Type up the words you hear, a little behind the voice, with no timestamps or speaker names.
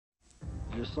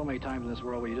There's so many times in this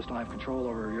world where you just don't have control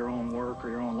over your own work or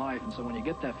your own life, and so when you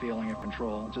get that feeling of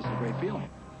control, it's just a great feeling.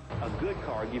 A good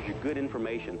car gives you good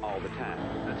information all the time.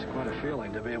 It's quite a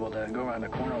feeling to be able to go around a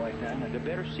corner like that. The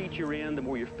better seat you're in, the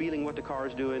more you're feeling what the car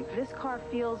is doing. This car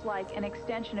feels like an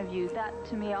extension of you. That,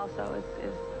 to me, also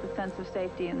is the sense of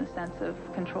safety and the sense of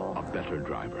control. A better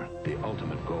driver, the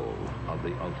ultimate goal of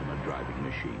the ultimate driving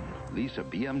machine. Lease a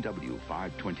BMW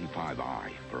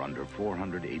 525i for under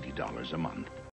 $480 a month.